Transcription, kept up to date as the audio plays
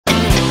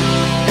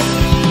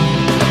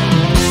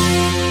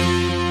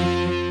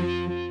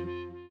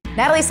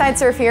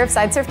Sideserf here of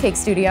Sideserf Cake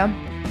Studio,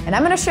 and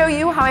I'm going to show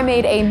you how I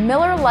made a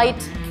Miller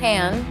Lite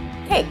can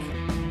cake.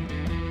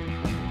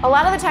 A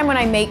lot of the time when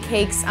I make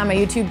cakes on my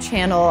YouTube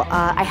channel,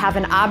 I have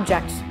an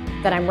object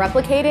that I'm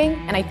replicating,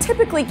 and I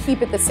typically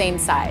keep it the same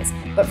size.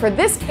 But for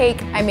this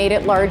cake, I made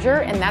it larger,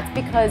 and that's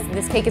because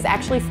this cake is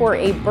actually for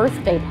a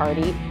birthday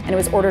party, and it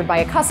was ordered by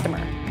a customer.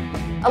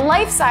 A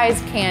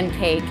life-size can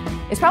cake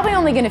is probably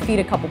only going to feed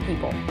a couple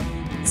people.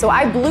 So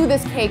I blew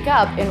this cake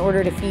up in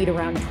order to feed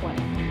around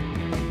 20.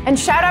 And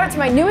shout out to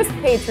my newest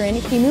patron,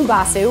 Hemu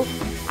Basu.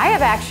 I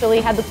have actually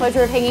had the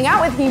pleasure of hanging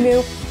out with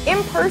Hemu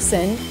in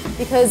person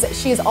because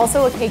she is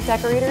also a cake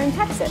decorator in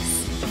Texas.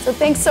 So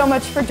thanks so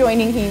much for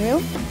joining,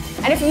 Hemu.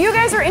 And if you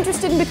guys are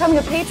interested in becoming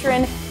a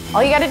patron,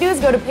 all you gotta do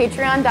is go to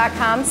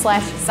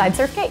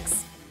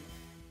patreon.com/sidesurfcakes.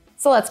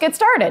 So let's get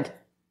started.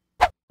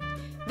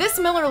 This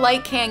Miller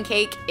Lite can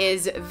cake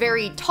is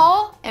very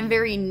tall and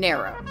very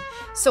narrow.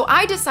 So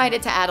I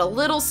decided to add a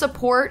little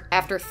support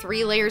after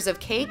 3 layers of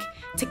cake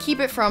to keep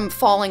it from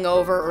falling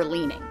over or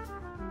leaning.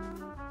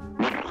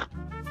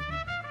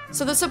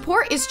 So the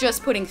support is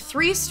just putting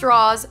 3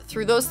 straws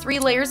through those 3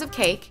 layers of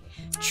cake,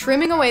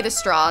 trimming away the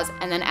straws,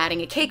 and then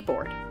adding a cake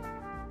board.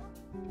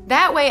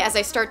 That way, as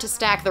I start to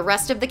stack the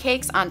rest of the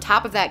cakes on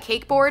top of that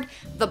cake board,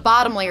 the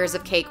bottom layers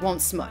of cake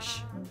won't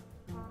smush.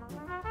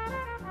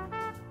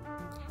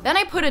 Then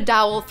I put a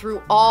dowel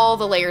through all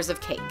the layers of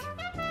cake,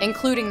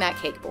 including that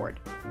cake board.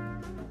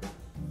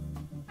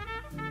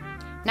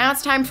 Now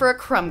it's time for a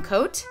crumb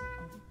coat.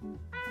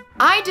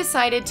 I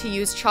decided to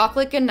use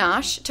chocolate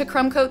ganache to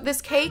crumb coat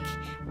this cake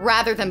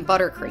rather than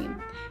buttercream.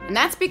 And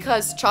that's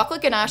because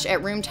chocolate ganache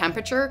at room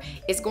temperature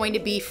is going to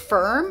be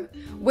firm,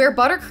 where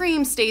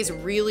buttercream stays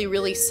really,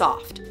 really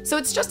soft. So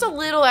it's just a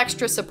little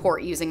extra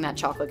support using that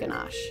chocolate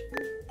ganache.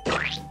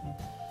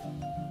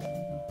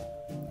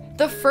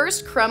 The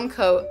first crumb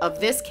coat of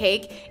this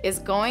cake is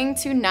going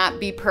to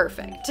not be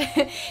perfect.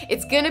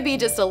 It's gonna be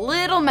just a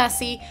little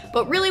messy,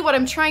 but really what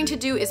I'm trying to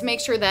do is make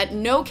sure that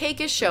no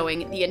cake is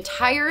showing, the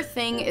entire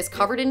thing is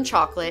covered in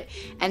chocolate,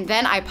 and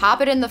then I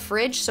pop it in the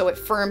fridge so it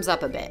firms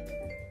up a bit.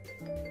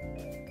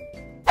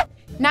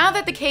 Now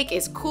that the cake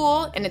is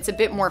cool and it's a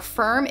bit more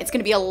firm, it's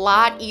gonna be a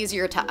lot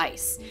easier to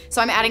ice.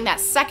 So I'm adding that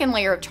second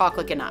layer of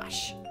chocolate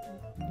ganache.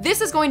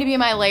 This is going to be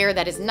my layer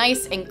that is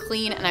nice and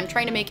clean, and I'm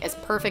trying to make as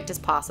perfect as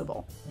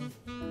possible.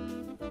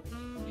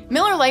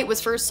 Miller Lite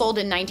was first sold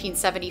in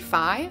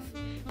 1975,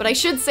 but I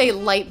should say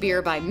light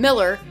beer by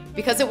Miller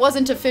because it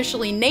wasn't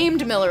officially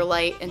named Miller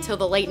Lite until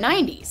the late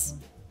 90s.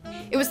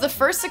 It was the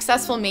first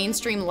successful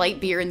mainstream light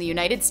beer in the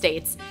United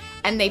States,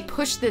 and they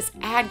pushed this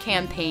ad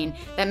campaign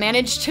that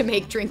managed to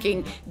make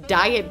drinking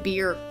diet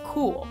beer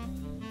cool,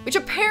 which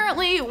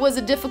apparently was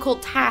a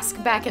difficult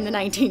task back in the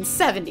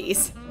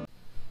 1970s.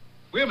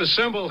 We have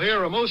assembled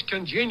here a most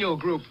congenial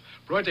group,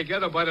 brought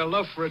together by their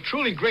love for a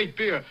truly great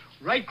beer.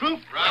 Right,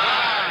 group?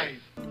 Right!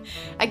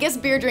 I guess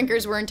beer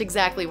drinkers weren't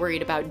exactly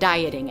worried about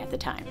dieting at the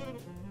time.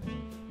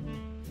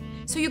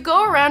 So you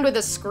go around with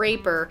a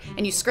scraper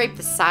and you scrape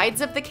the sides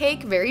of the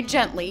cake very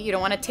gently. You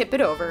don't want to tip it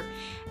over.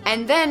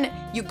 And then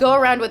you go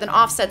around with an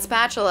offset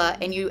spatula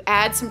and you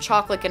add some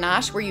chocolate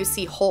ganache where you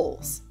see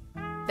holes.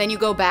 Then you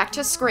go back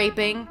to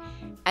scraping,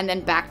 and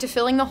then back to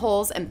filling the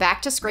holes and back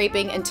to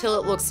scraping until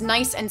it looks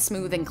nice and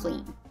smooth and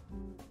clean.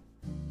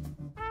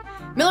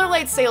 Miller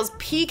Lite sales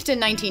peaked in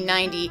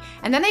 1990,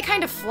 and then they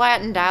kind of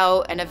flattened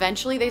out, and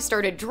eventually they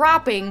started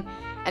dropping,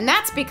 and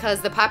that's because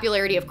the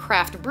popularity of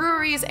craft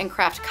breweries and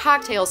craft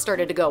cocktails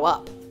started to go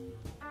up.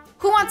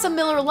 Who wants a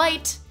Miller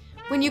Lite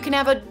when you can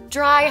have a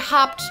dry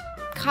hopped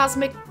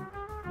cosmic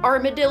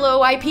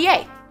armadillo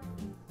IPA?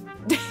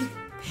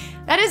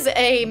 That is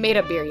a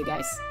made-up beer, you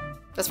guys,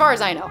 as far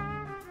as I know.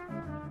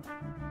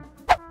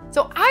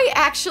 So I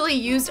actually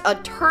used a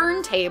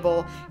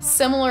turntable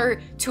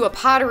similar to a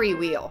pottery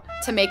wheel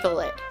to make the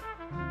lid.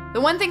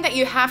 The one thing that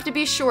you have to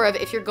be sure of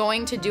if you're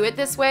going to do it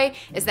this way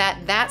is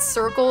that that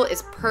circle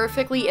is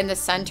perfectly in the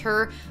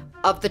center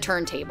of the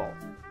turntable.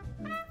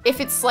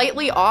 If it's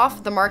slightly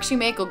off, the marks you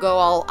make will go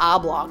all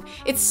oblong.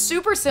 It's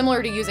super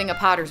similar to using a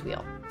potter's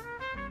wheel.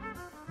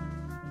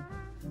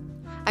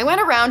 I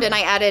went around and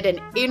I added an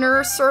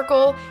inner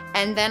circle,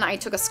 and then I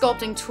took a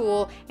sculpting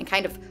tool and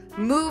kind of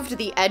moved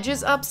the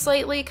edges up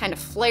slightly, kind of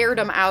flared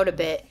them out a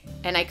bit,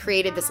 and I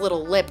created this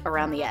little lip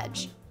around the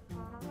edge.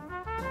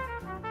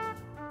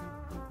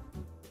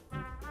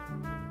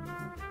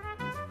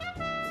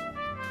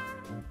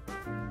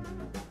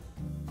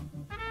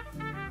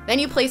 Then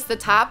you place the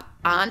top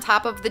on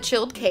top of the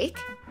chilled cake,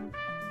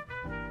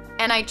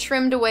 and I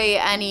trimmed away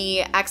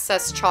any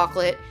excess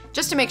chocolate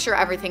just to make sure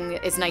everything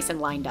is nice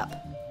and lined up.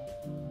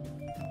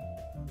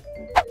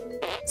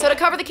 So to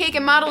cover the cake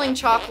in modeling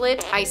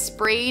chocolate, I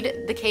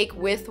sprayed the cake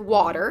with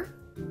water.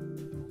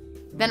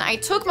 Then I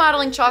took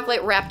modeling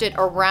chocolate, wrapped it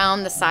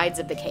around the sides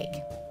of the cake.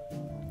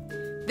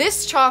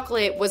 This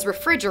chocolate was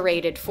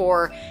refrigerated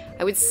for,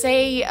 I would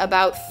say,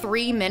 about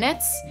 3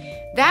 minutes.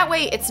 That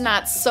way it's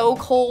not so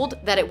cold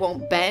that it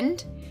won't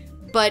bend,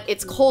 but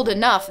it's cold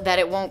enough that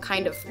it won't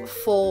kind of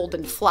fold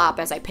and flop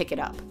as I pick it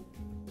up.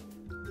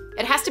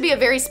 It has to be a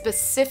very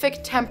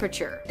specific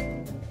temperature.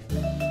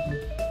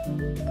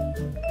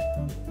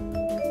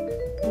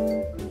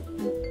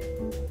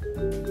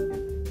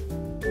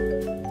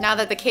 now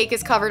that the cake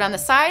is covered on the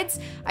sides,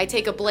 I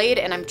take a blade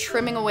and I'm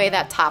trimming away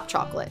that top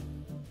chocolate.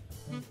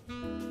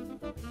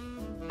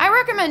 I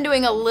recommend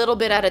doing a little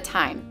bit at a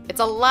time.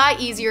 It's a lot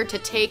easier to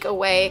take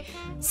away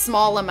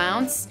small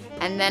amounts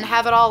and then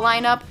have it all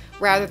line up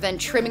rather than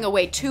trimming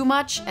away too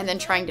much and then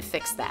trying to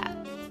fix that.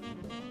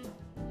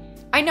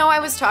 I know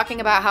I was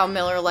talking about how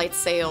Miller Lite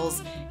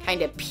sales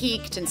kind of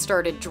peaked and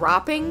started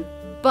dropping,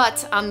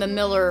 but on the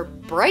Miller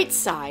bright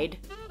side,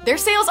 their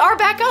sales are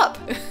back up.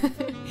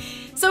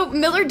 So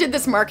Miller did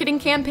this marketing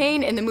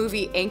campaign in the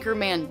movie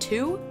Anchorman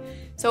 2.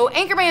 So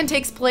Anchorman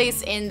takes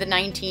place in the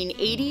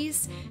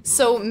 1980s,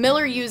 so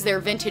Miller used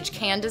their vintage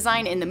can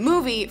design in the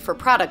movie for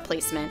product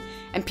placement,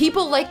 and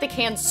people liked the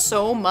cans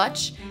so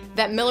much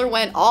that Miller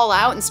went all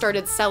out and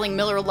started selling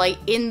Miller Lite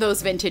in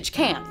those vintage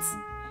cans.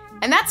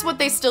 And that's what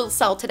they still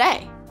sell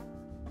today.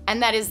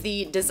 And that is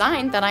the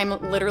design that I'm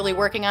literally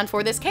working on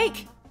for this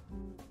cake.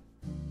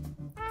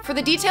 For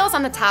the details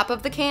on the top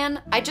of the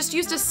can, I just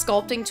used a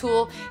sculpting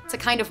tool to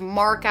kind of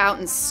mark out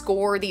and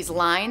score these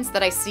lines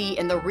that I see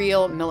in the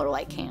real Miller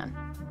Lite can.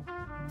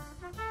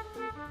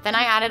 Then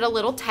I added a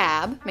little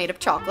tab made of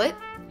chocolate,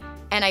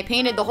 and I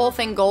painted the whole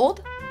thing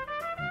gold,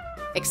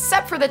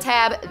 except for the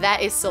tab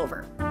that is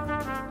silver.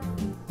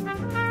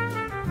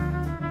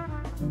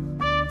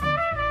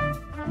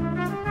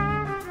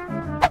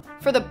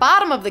 For the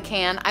bottom of the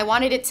can, I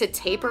wanted it to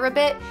taper a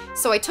bit,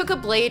 so I took a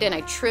blade and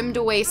I trimmed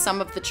away some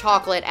of the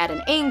chocolate at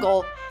an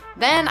angle,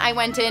 then I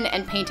went in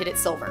and painted it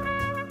silver.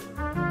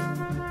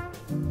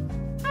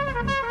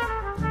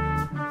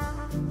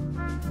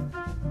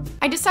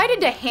 I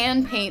decided to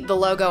hand paint the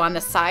logo on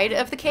the side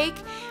of the cake.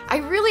 I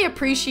really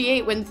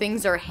appreciate when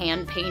things are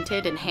hand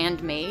painted and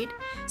handmade.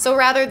 So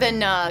rather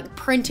than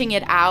printing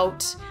it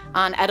out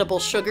on edible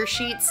sugar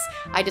sheets,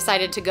 I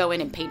decided to go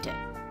in and paint it.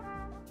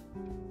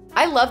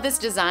 I love this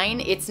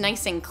design. It's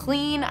nice and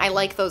clean. I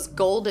like those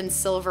gold and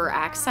silver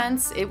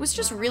accents. It was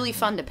just really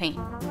fun to paint.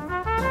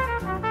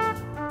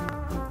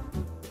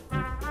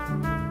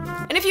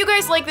 And if you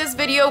guys like this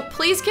video,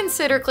 please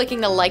consider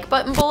clicking the like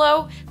button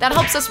below. That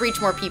helps us reach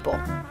more people.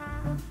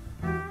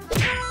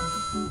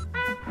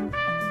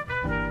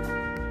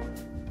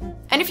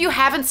 And if you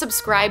haven't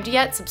subscribed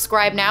yet,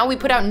 subscribe now. We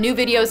put out new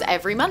videos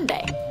every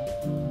Monday.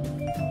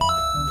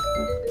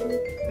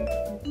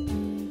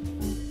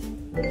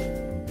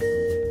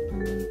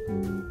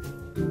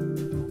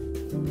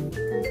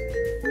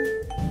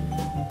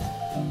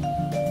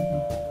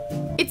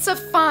 It's a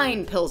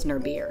fine Pilsner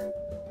beer.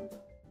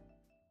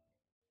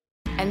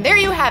 And there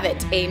you have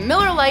it, a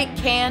Miller Lite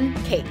can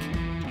cake.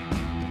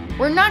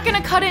 We're not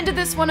gonna cut into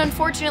this one,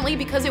 unfortunately,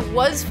 because it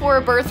was for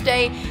a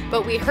birthday,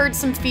 but we heard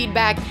some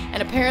feedback,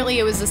 and apparently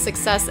it was a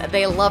success.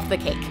 They loved the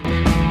cake.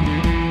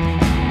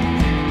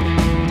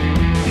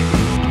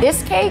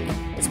 This cake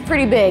is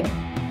pretty big,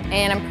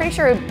 and I'm pretty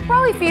sure it would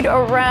probably feed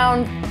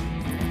around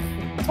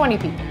 20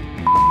 people.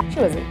 She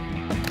wasn't.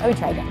 Let me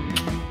try again.